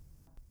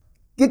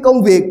 Cái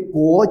công việc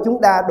của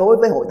chúng ta đối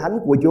với hội thánh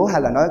của Chúa,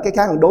 hay là nói cái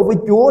khác hơn, đối với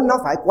Chúa nó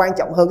phải quan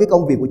trọng hơn cái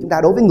công việc của chúng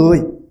ta đối với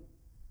người.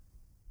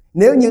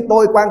 Nếu như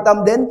tôi quan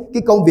tâm đến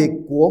cái công việc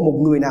của một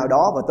người nào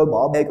đó và tôi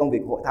bỏ bê công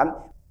việc hội thánh,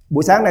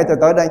 buổi sáng nay tôi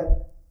tới đây,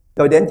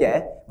 tôi đến trễ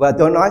và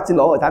tôi nói xin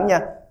lỗi hội thánh nha,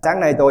 sáng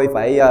nay tôi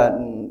phải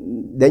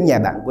đến nhà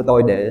bạn của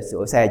tôi để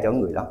sửa xe cho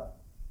người đó,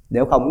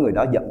 nếu không người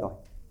đó giận tôi.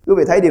 Quý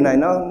vị thấy điều này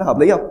nó hợp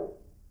lý không?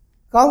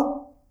 Không.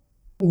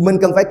 Mình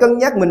cần phải cân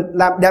nhắc, mình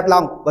làm đẹp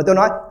lòng và tôi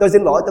nói tôi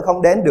xin lỗi, tôi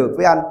không đến được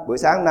với anh buổi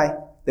sáng hôm nay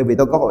tại vì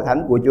tôi có hội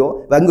thánh của Chúa,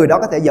 và người đó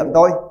có thể giận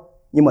tôi,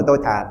 nhưng mà tôi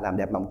thà làm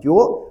đẹp lòng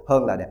Chúa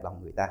hơn là đẹp lòng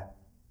người ta.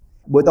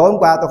 Buổi tối hôm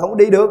qua tôi không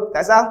đi được,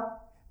 tại sao?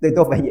 Thì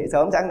tôi phải dậy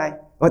sớm sáng nay.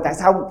 Rồi tại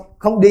sao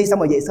không đi, sao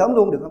mà dậy sớm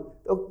luôn được không?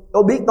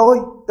 Tôi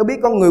biết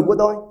con người của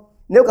tôi.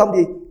 Nếu không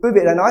thì quý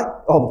vị lại nói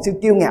sự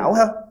kiêu ngạo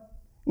ha,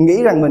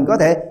 nghĩ rằng mình có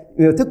thể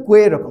thức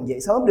khuya rồi còn dậy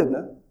sớm được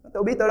nữa.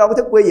 Tôi biết tôi đâu có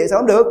thức khuya dậy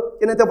sớm được,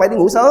 cho nên tôi phải đi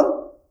ngủ sớm.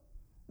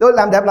 Tôi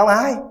làm đẹp lòng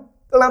ai?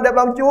 Tôi làm đẹp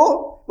lòng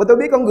Chúa. Và tôi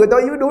biết con người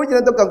tôi yếu đuối, cho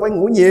nên tôi cần phải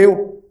ngủ nhiều.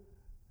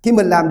 Khi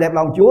mình làm đẹp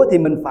lòng Chúa thì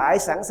mình phải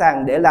sẵn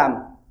sàng để làm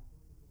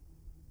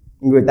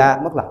người ta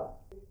mất lòng.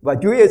 Và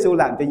Chúa Giêsu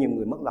làm cho nhiều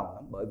người mất lòng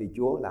lắm, bởi vì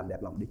Chúa làm đẹp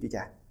lòng Đức Chúa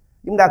Cha.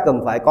 Chúng ta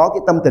cần phải có cái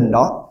tâm tình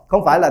đó.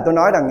 Không phải là tôi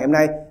nói rằng ngày hôm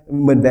nay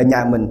mình về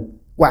nhà mình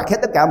quạt hết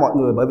tất cả mọi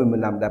người bởi vì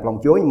mình làm đẹp lòng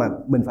Chúa, nhưng mà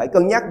mình phải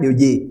cân nhắc điều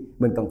gì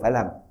mình cần phải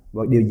làm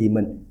và điều gì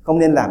mình không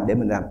nên làm để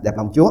mình làm đẹp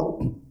lòng Chúa.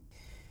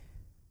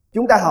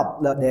 Chúng ta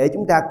học là để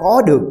chúng ta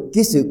có được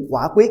cái sự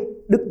quả quyết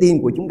đức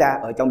tin của chúng ta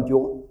ở trong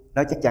Chúa,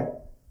 đó chắc chắn.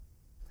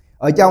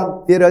 Ở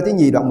trong Phi-rơ thứ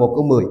nhì đoạn 1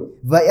 câu 10,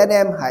 vậy anh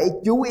em hãy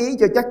chú ý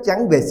cho chắc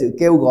chắn về sự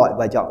kêu gọi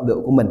và chọn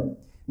lựa của mình.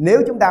 Nếu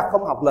chúng ta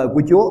không học lời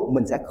của Chúa,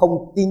 mình sẽ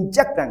không tin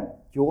chắc rằng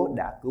Chúa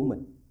đã cứu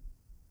mình.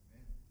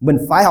 Mình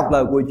phải học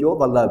lời của Chúa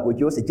và lời của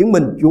Chúa sẽ chứng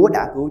minh Chúa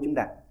đã cứu chúng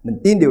ta. Mình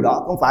tin điều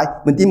đó, không phải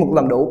mình tin một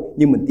lần đủ,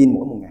 nhưng mình tin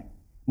mỗi một ngày.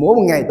 Mỗi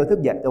một ngày tôi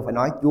thức dậy tôi phải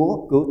nói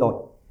Chúa cứu tôi.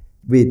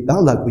 Vì đó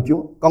là lời của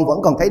Chúa. Con vẫn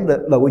còn thấy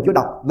lời của Chúa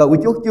đọc, lời của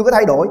Chúa chưa có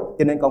thay đổi,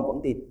 cho nên con vẫn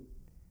tin.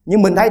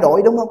 Nhưng mình thay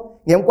đổi đúng không?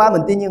 Ngày hôm qua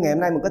mình tin nhưng ngày hôm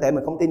nay mình có thể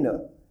mình không tin nữa.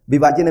 Vì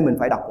vậy cho nên mình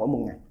phải đọc mỗi một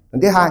ngày.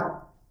 Thứ hai,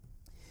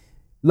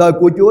 lời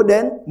của Chúa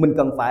đến, mình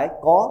cần phải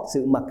có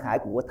sự mặc khải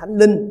của Thánh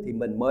Linh thì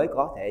mình mới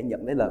có thể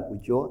nhận lấy lời của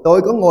Chúa.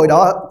 Tôi có ngồi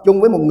đó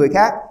chung với một người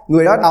khác,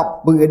 người đó đọc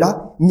và người đó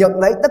nhận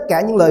lấy tất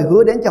cả những lời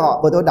hứa đến cho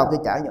họ, và tôi đọc tôi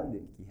chả nhận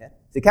được gì hết.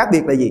 Sự khác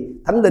biệt là gì?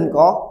 Thánh Linh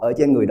có ở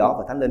trên người đó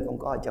và Thánh Linh không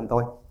có ở trong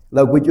tôi.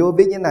 Lời của Chúa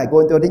viết như thế này,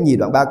 Cô-rinh-tô thứ nhì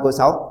đoạn 3 câu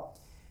 6.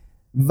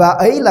 Và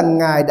ấy là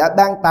Ngài đã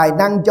ban tài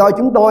năng cho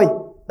chúng tôi.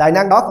 Tài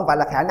năng đó không phải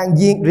là khả năng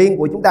riêng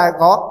của chúng ta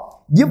có,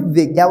 giúp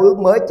việc giao ước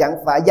mới chẳng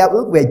phải giao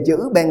ước về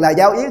chữ, bèn là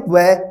giao ước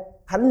về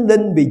Thánh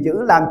Linh, vì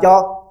chữ làm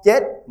cho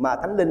chết mà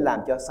Thánh Linh làm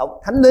cho sống.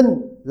 Thánh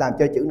Linh làm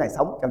cho chữ này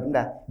sống trong chúng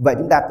ta. Vậy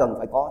chúng ta cần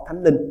phải có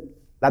Thánh Linh.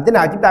 Làm thế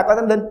nào chúng ta có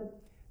Thánh Linh?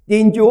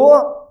 Tin Chúa.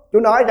 Chúa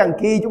nói rằng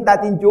khi chúng ta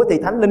tin Chúa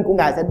thì Thánh Linh của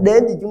Ngài sẽ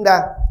đến với chúng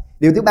ta.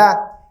 Điều thứ ba,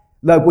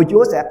 lời của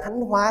Chúa sẽ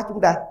thánh hóa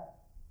chúng ta.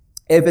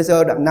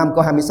 Ê-phê-sơ đoạn 5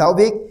 câu 26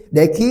 viết,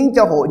 để khiến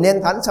cho hội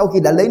nên thánh sau khi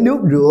đã lấy nước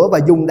rửa và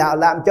dùng đạo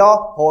làm cho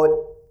hội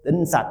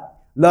tinh sạch.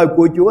 Lời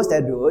của Chúa sẽ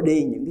rửa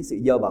đi những cái sự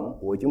dơ bẩn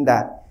của chúng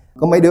ta.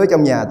 Có mấy đứa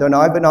trong nhà tôi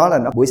nói với nó là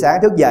nó buổi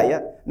sáng thức dậy á,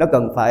 nó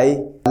cần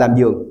phải làm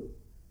giường.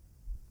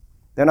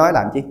 Tôi nói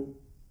làm chi?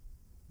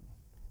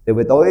 Từ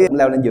buổi tối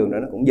leo lên giường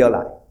rồi nó cũng dơ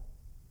lại.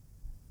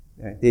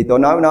 Thì tôi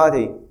nói với nó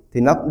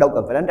thì nó đâu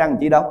cần phải đánh răng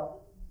chi đâu.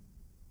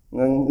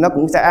 Nó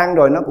cũng sẽ ăn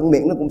rồi, nó cũng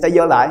miệng nó cũng sẽ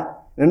dơ lại.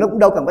 Rồi nó cũng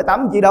đâu cần phải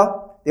tắm chi đâu.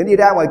 Thì nó đi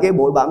ra ngoài kia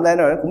bụi bặm lên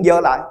rồi nó cũng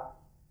dơ lại.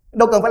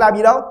 Đâu cần phải làm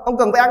gì đâu, không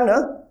cần phải ăn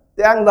nữa.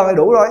 Thì ăn lần là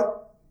đủ rồi.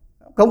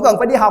 Không cần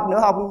phải đi học nữa,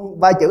 học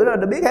vài chữ rồi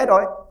đã biết hết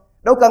rồi.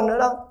 Đâu cần nữa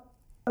đâu.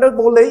 Nó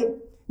vô lý.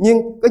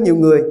 Nhưng có nhiều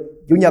người,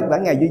 Chủ nhật là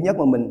ngày duy nhất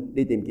mà mình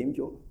đi tìm kiếm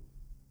Chúa.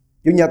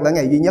 Chủ nhật là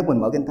ngày duy nhất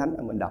mình mở Kinh Thánh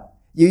và mình đọc.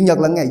 Chủ nhật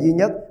là ngày duy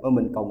nhất mà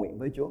mình cầu nguyện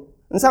với Chúa.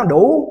 Sao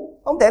đủ?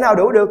 Không thể nào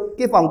đủ được.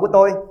 Cái phòng của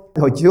tôi,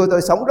 hồi xưa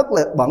tôi sống rất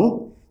là bẩn,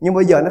 nhưng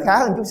bây giờ nó khá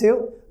hơn chút xíu.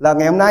 Là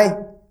ngày hôm nay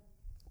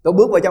tôi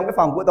bước vào trong cái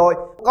phòng của tôi,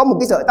 có một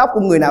cái sợi tóc của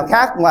người nào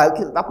khác ngoài cái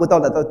sợi tóc của tôi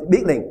là tôi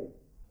biết liền.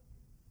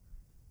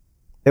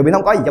 Tại vì nó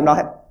không có gì trong đó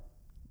hết.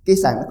 Cái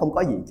sàn nó không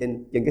có gì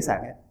trên cái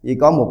sàn hết. Chỉ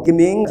có một cái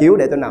miếng chiếu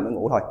để tôi nằm để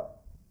ngủ thôi.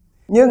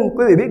 Nhưng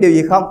quý vị biết điều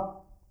gì không?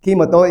 Khi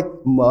mà tôi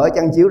mở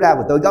chăn chiếu ra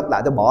và tôi gấp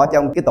lại, tôi bỏ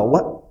trong cái tủ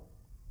á,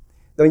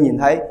 tôi nhìn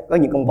thấy có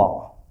những con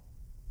bọ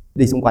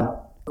đi xung quanh.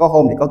 Có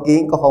hôm thì có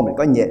kiến, có hôm thì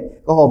có nhện,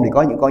 có hôm thì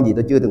có những con gì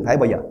tôi chưa từng thấy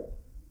bao giờ.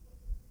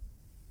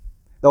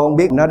 Tôi không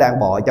biết nó đang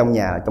bò trong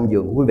nhà, trong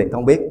giường của quý vị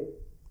không biết.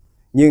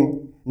 Nhưng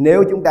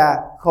nếu chúng ta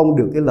không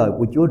được cái lời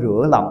của Chúa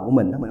rửa lòng của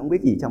mình không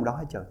biết gì trong đó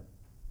hết trơn.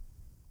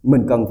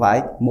 Mình cần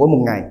phải mỗi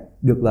một ngày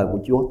được lời của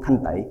Chúa thanh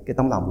tẩy cái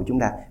tấm lòng của chúng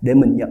ta để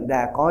mình nhận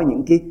ra có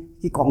những cái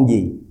con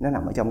gì nó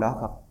nằm ở trong đó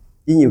không.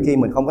 Chứ nhiều khi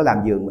mình không có làm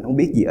giường, mình không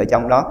biết gì ở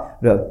trong đó.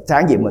 Rồi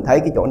sáng dậy mình thấy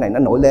cái chỗ này nó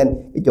nổi lên,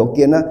 cái chỗ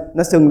kia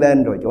nó sưng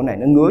lên, rồi chỗ này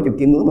nó ngứa, chỗ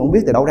kia ngứa, mình không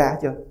biết từ đâu ra hết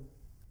trơn.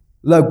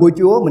 Lời của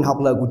Chúa, mình học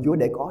lời của Chúa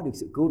để có được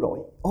sự cứu rỗi.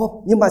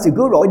 Nhưng mà sự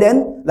cứu rỗi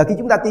đến là khi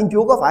chúng ta tin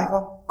Chúa, có phải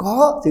không?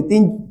 Có sự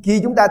tin, khi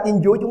chúng ta tin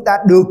Chúa chúng ta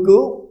được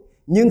cứu.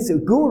 Nhưng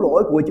sự cứu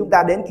rỗi của chúng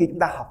ta đến khi chúng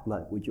ta học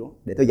lời của Chúa.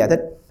 Để tôi giải thích.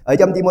 Ở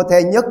trong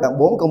Ti-mô-thê nhất đoạn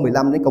 4 câu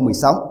 15 đến câu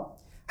 16.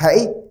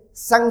 Hãy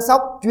săn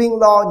sóc chuyên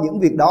lo những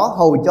việc đó,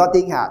 hầu cho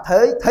thiên hạ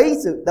thấy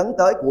sự tấn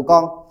tới của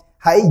con.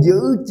 Hãy giữ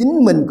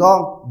chính mình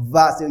con,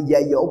 và sự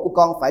dạy dỗ của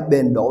con phải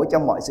bền đổ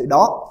trong mọi sự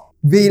đó.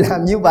 Vì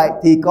làm như vậy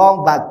thì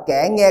con và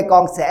kẻ nghe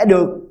con sẽ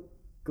được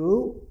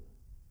cứu.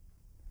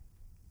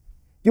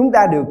 Chúng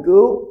ta được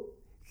cứu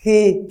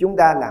khi chúng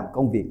ta làm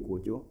công việc của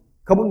Chúa.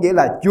 Không có nghĩa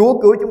là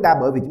Chúa cứu chúng ta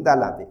bởi vì chúng ta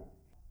làm việc,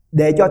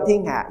 để cho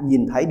thiên hạ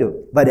nhìn thấy được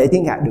và để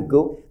thiên hạ được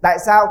cứu. Tại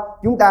sao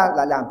chúng ta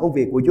lại làm công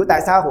việc của Chúa?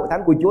 Tại sao hội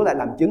thánh của Chúa lại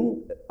làm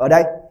chứng ở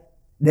đây?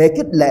 Để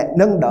khích lệ,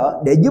 nâng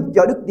đỡ, để giúp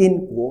cho đức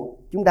tin của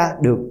chúng ta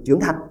được trưởng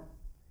thành.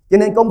 Cho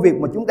nên công việc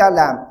mà chúng ta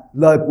làm,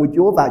 lời của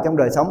Chúa vào trong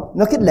đời sống,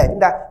 nó khích lệ chúng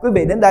ta. Quý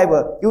vị đến đây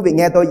và quý vị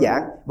nghe tôi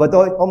giảng, và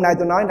hôm nay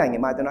tôi nói này, ngày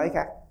mai tôi nói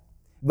khác.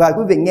 Và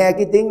quý vị nghe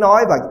cái tiếng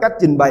nói và cách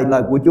trình bày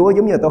lời của Chúa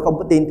giống như là tôi không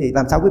có tin, thì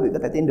làm sao quý vị có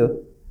thể tin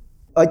được?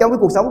 Ở trong cái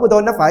cuộc sống của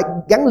tôi nó phải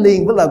gắn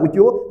liền với lời của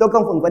Chúa. Tôi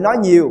không cần phải nói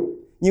nhiều,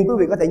 nhưng quý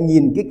vị có thể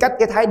nhìn cái cách,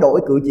 cái thái độ,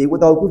 cái cử chỉ của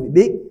tôi, quý vị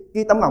biết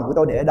cái tấm lòng của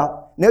tôi để ở đâu.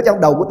 Nếu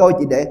trong đầu của tôi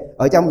chỉ để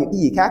ở trong những cái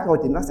gì khác thôi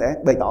thì nó sẽ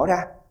bày tỏ ra.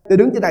 Tôi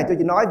đứng trên này tôi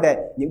chỉ nói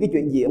về những cái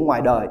chuyện gì ở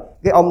ngoài đời,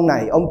 cái ông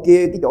này, ông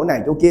kia, cái chỗ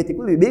này, chỗ kia, thì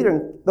quý vị biết rằng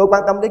tôi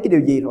quan tâm đến cái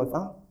điều gì rồi, phải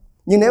không?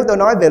 Nhưng nếu tôi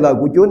nói về lời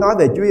của Chúa, nói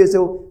về Chúa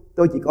Giêsu,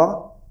 tôi chỉ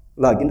có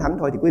lời Kinh Thánh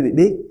thôi thì quý vị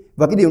biết.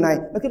 Và cái điều này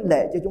nó khích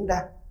lệ cho chúng ta,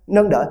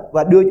 nâng đỡ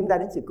và đưa chúng ta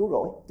đến sự cứu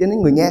rỗi cho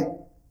những người nghe.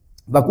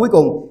 Và cuối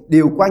cùng,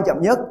 điều quan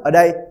trọng nhất ở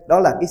đây đó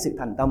là cái sự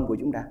thành tâm của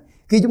chúng ta.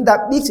 Khi chúng ta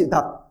biết sự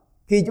thật,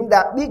 khi chúng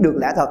ta biết được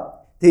lẽ thật,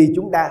 thì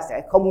chúng ta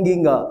sẽ không nghi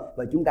ngờ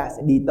và chúng ta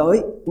sẽ đi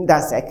tới, chúng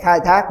ta sẽ khai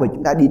thác và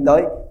chúng ta đi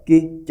tới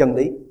cái chân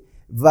lý.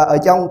 Và ở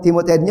trong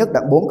Ti-mô-thê nhất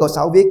đoạn 4 câu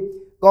 6 viết: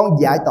 con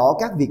giải tỏ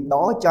các việc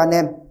đó cho anh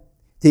em,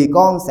 thì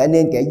con sẽ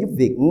nên kẻ giúp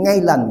việc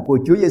ngay lành của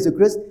Chúa Giêsu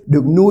Christ,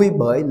 được nuôi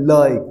bởi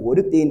lời của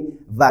đức tin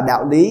và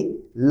đạo lý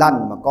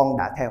lành mà con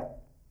đã theo.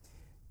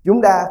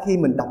 Chúng ta khi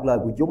mình đọc lời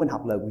của Chúa, mình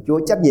học lời của Chúa,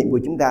 trách nhiệm của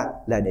chúng ta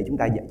là để chúng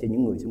ta dạy cho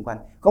những người xung quanh.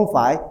 Không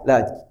phải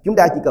là chúng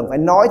ta chỉ cần phải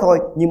nói thôi,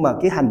 nhưng mà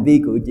cái hành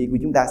vi cử chỉ của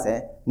chúng ta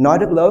sẽ nói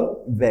rất lớn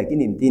về cái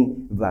niềm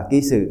tin và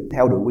cái sự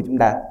theo đuổi của chúng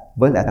ta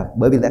với lẽ thật,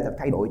 bởi vì lẽ thật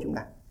thay đổi chúng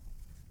ta.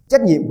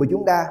 Trách nhiệm của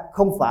chúng ta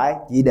không phải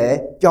chỉ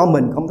để cho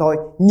mình không thôi,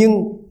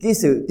 nhưng cái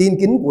sự tin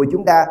kính của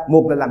chúng ta,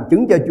 một là làm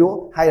chứng cho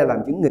Chúa, hay là làm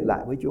chứng nghịch lại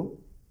với Chúa.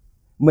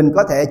 Mình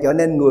có thể trở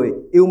nên người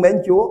yêu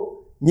mến Chúa,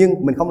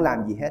 nhưng mình không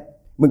làm gì hết.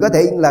 Mình có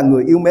thể là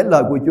người yêu mến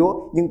lời của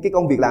Chúa, nhưng cái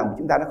công việc làm của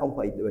chúng ta nó không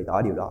phải bày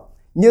tỏ điều đó.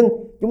 Nhưng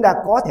chúng ta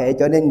có thể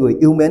trở nên người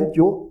yêu mến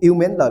Chúa, yêu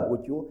mến lời của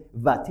Chúa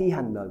và thi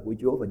hành lời của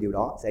Chúa, và điều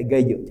đó sẽ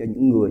gây dựng cho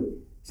những người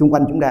xung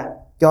quanh chúng ta,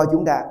 cho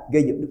chúng ta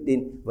gây dựng đức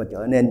tin và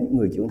trở nên những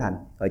người trưởng thành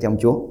ở trong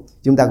Chúa.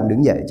 Chúng ta cùng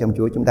đứng dậy trong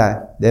Chúa, chúng ta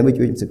đến với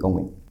Chúa trong sự cầu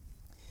nguyện.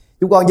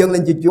 Chúng con dâng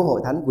lên cho Chúa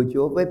hội thánh của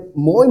Chúa với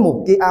mỗi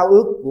một cái ao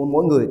ước của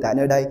mỗi người tại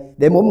nơi đây,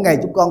 để mỗi ngày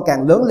chúng con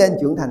càng lớn lên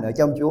trưởng thành ở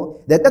trong Chúa,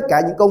 để tất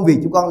cả những công việc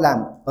chúng con làm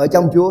ở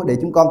trong Chúa, để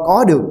chúng con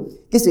có được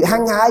cái sự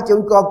hăng hái,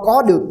 chúng con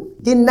có được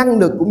cái năng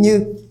lực cũng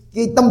như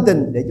cái tâm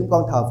tình để chúng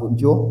con thờ phượng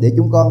Chúa, để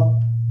chúng con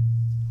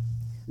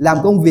làm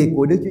công việc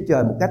của Đức Chúa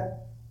Trời một cách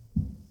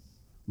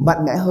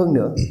mạnh mẽ hơn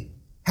nữa,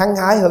 hăng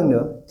hái hơn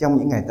nữa trong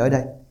những ngày tới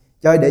đây.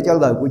 Để cho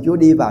lời của Chúa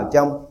đi vào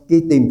trong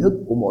cái tiềm thức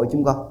của mỗi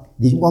chúng con,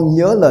 để chúng con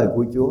nhớ lời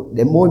của Chúa,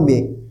 để môi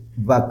miệng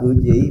và cử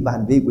chỉ và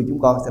hành vi của chúng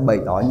con sẽ bày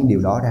tỏ những điều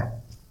đó ra.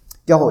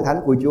 Cho hội thánh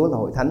của Chúa là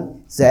hội thánh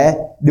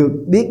sẽ được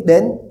biết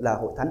đến là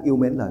hội thánh yêu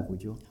mến lời của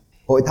Chúa,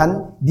 hội thánh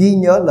ghi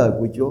nhớ lời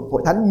của Chúa,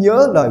 hội thánh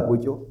nhớ lời của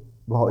Chúa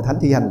và hội thánh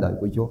thi hành lời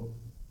của Chúa.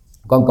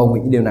 Con cầu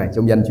nguyện điều này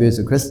trong danh Chúa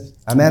Jesus Christ.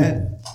 Amen.